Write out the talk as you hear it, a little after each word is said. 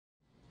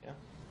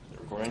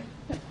recording.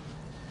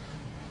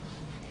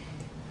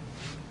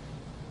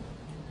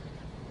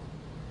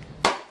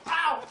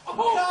 Ow!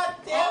 Oh, God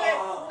damn it!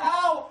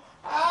 Ow!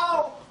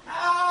 Ow!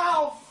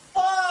 Ow!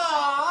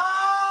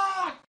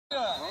 Fuck!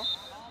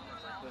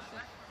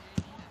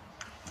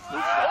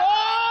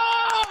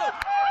 Oh!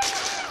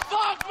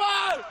 Fuck,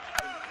 man!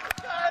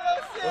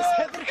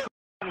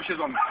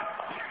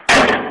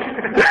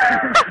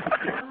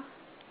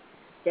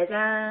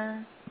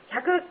 짜잔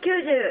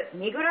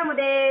 192g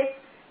で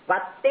す。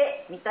割っ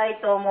てみたい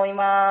と思い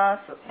ま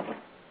す。お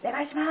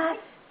願いします。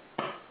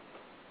さ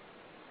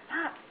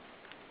あ。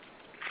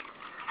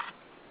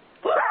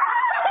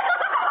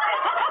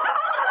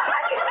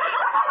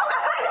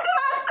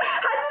初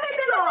め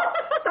ての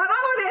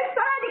卵です。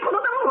さらにこの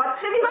卵割っ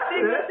てみます。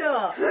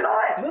すごい。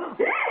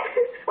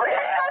お願いし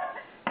ます。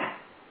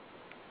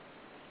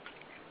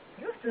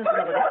普通の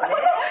卵ですね。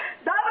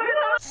ダブル。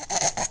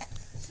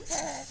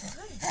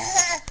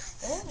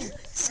Oh,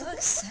 so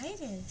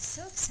excited,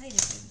 so excited.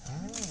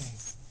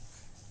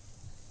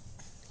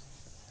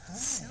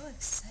 So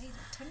excited.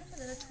 Turn them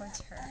a little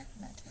towards her,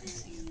 not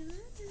towards you.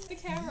 The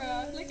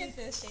camera. Look at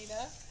this,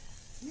 Shayna.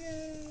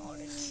 Yay. Oh,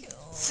 they're cute.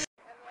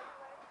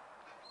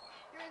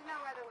 There is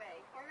no other way.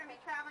 You're going to be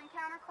traveling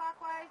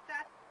counterclockwise.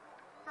 That's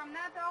from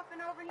that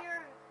dolphin over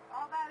here,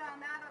 all that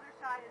on that other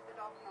side is the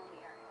dolphin on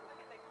the area.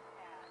 Look at the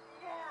cat.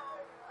 Yeah.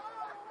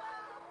 Oh,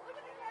 wow. Look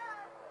at the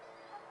cat.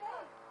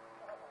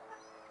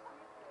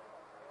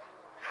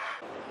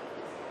 Okay.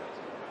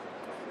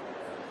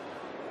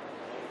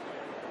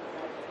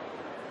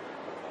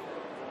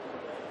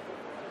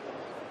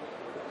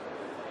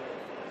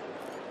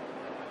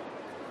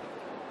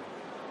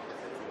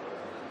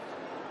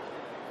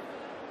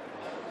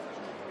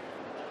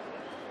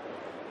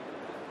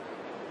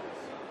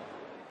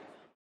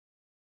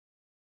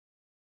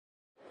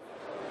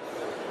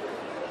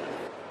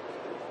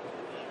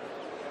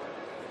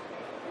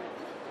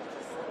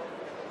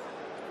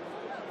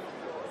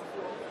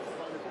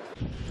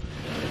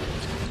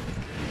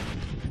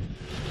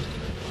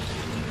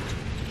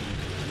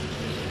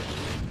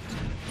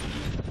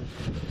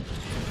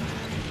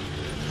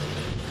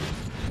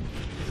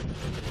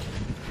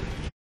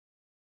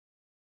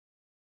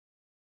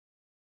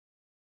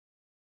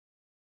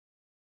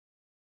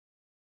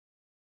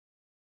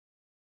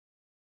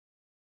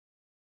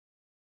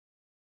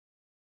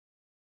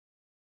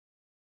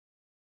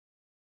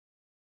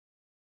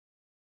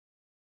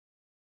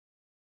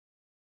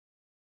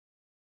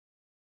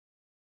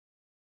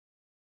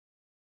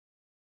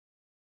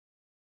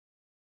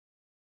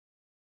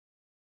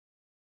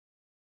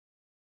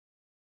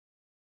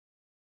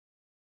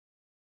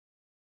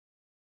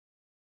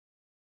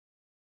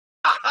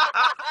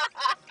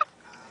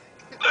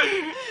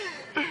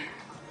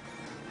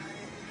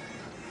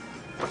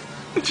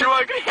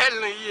 Чувак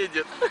реально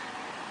едет.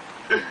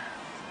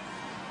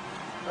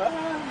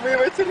 Мы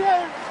его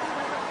теряем.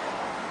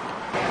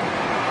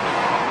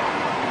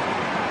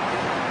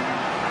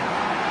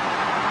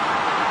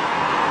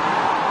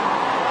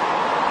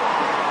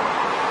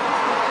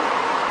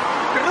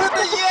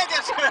 Круто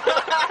едешь!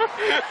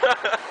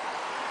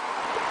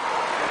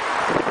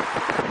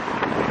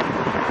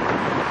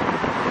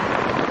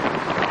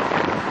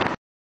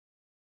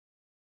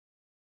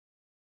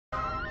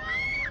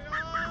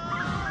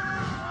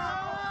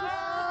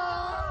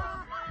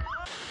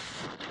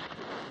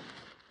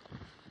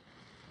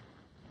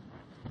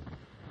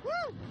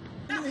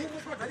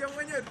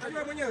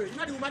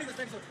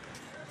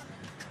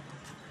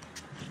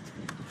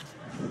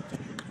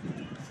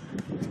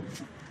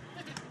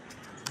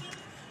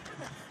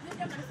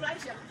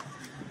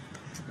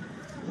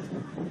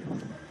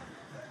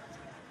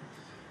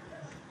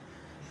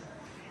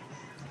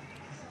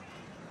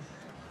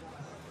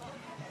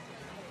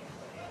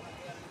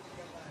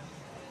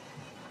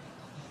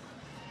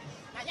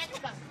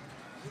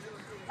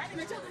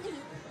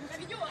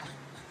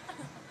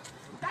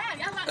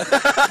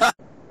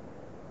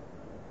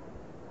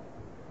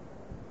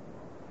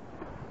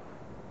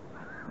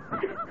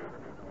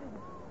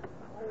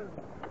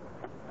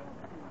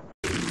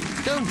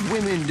 Don't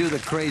women do the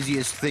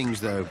craziest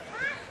things, though?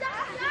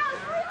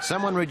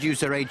 Someone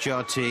reduce her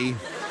HRT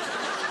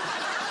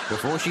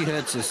before she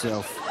hurts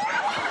herself.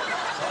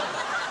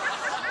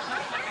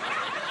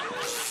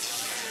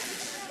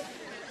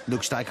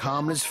 Looks like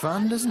harmless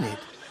fun, doesn't it?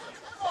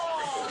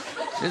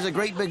 There's a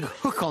great big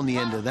hook on the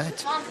end of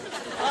that. Your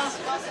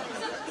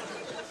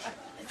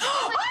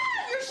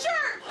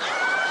shirt!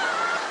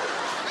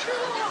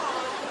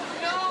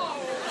 No!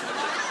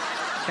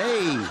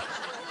 Hey,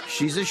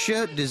 she's a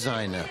shirt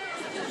designer.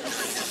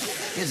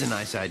 Here's a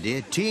nice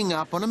idea, teeing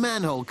up on a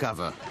manhole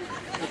cover.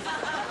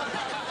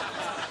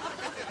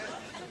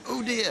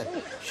 Oh dear,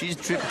 she's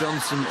tripped on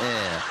some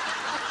air.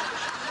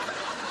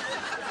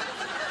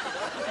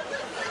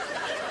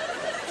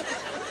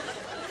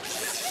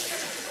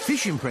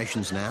 Fish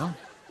impressions now.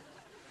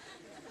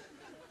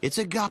 It's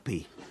a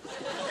guppy.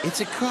 It's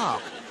a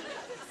carp.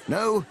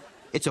 No,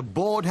 it's a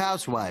bored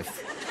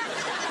housewife.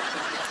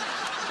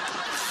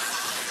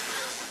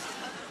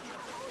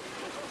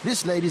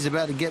 This lady's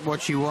about to get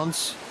what she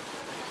wants.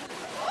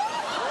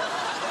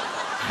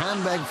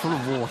 handbag full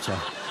of water.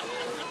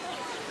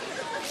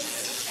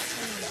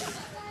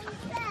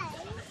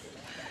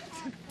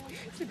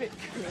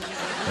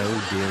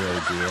 Oh dear,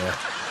 oh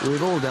dear.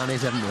 We've all done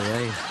it, haven't we,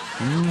 eh?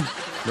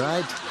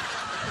 Right?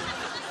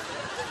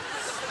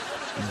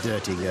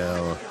 Dirty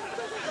girl.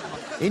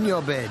 In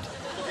your bed.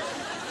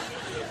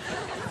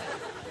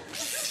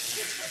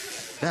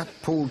 That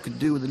pool could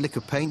do with a lick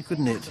of paint,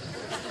 couldn't it?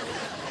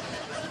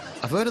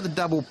 I've heard of the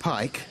double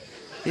pike.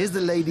 Here's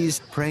the lady's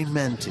praying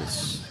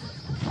mantis.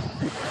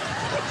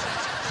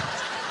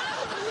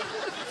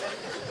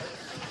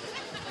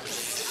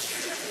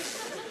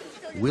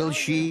 Will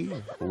she?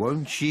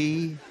 Won't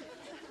she?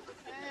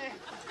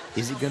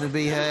 Is it going to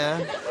be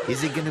her?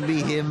 Is it going to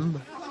be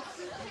him?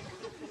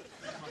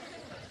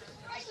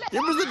 It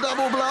was the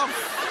double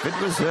bluff. It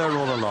was her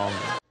all along.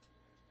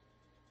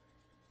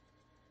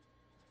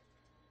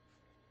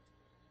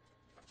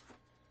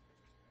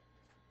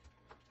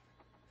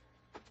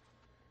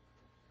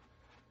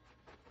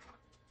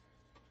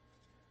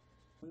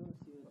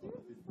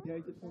 Yeah,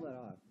 you could pull that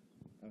off.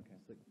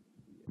 Okay.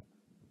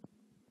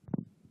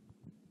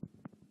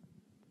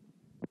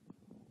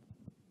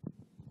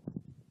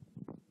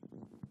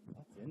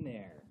 What's in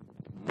there?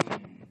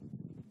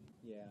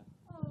 Yeah.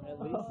 At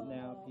least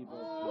now people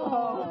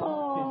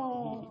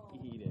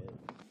can eat it.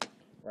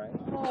 Right?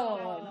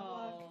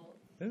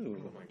 Ooh.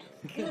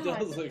 It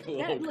does look a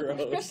little gross.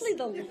 Especially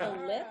the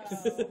lips.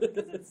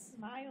 Because it's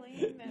smiling.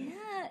 And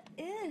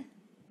Yeah,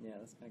 Yeah,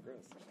 that's kind of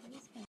gross.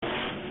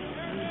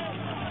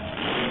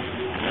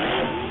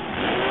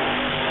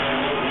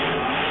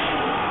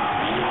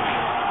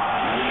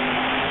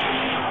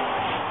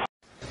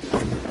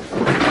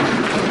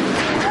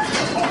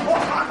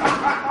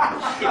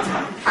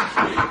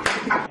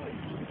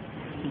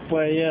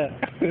 Yeah.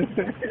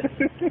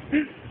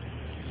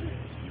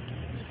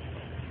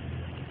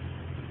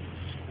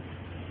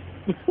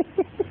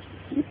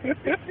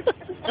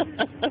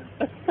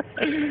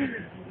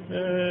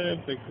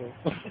 Прикол.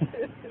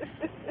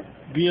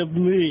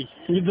 Бедный,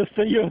 не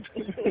достает.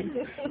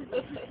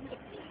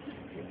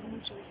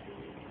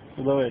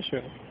 Ну давай еще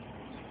раз.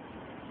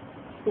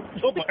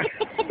 Опа!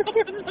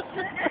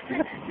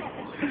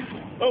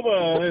 Опа!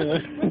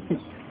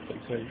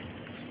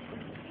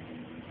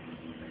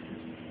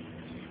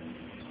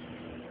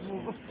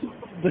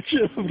 Да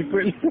честно,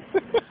 прикольно.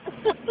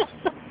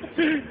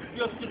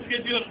 Пёс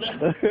подходёшь,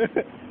 да?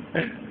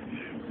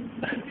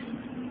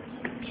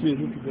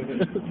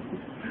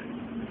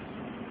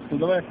 Ну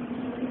давай.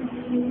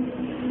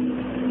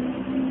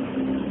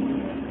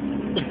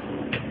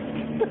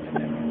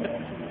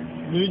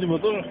 Ну, видимо,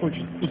 тоже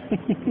хочет.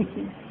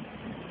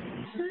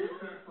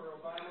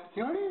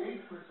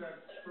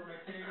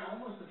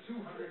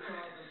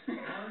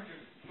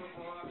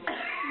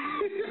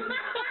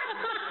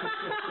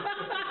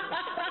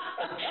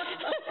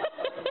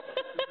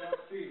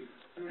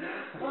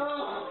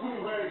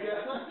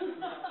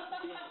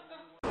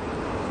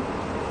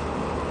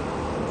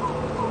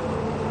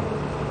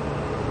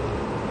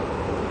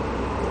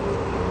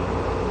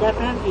 Dá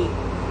pra ver.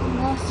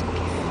 Nossa, que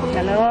feio.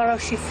 Ela olha o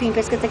chifrinho,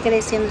 parece que tá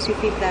crescendo o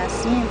chifrinho pra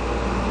cima.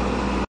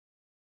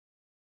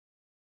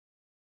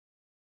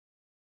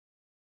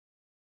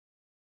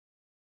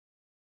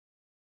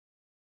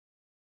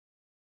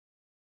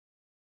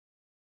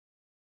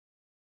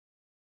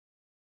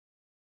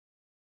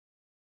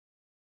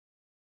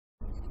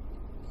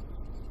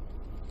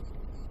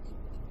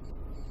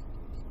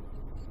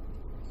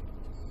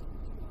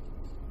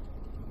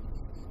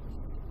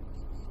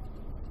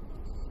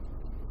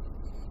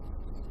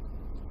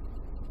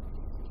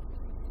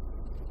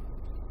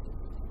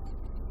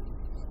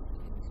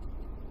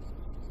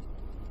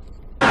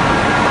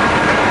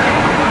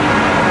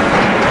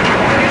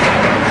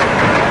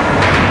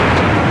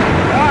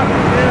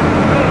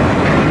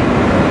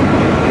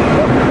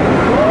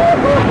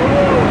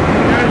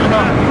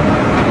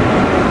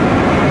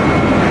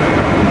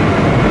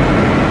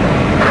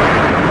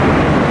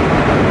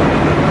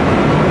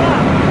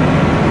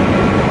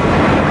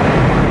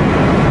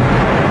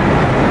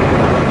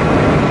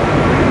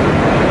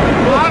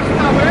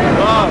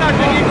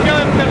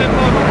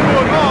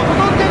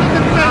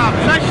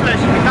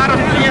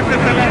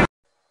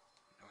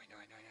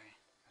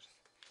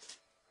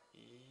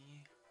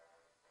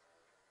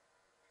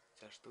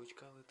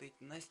 Штучка летить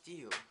на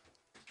стіл.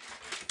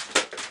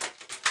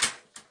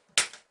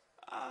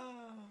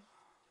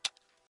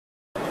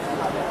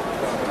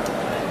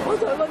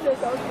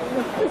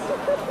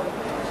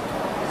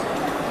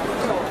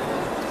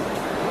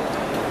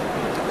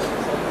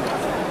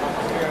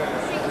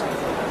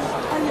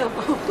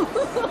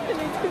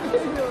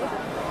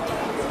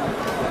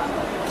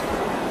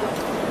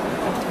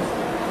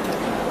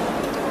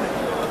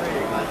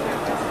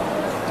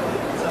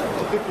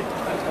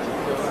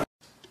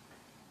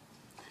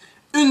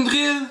 Een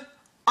drill,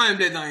 een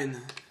deadline.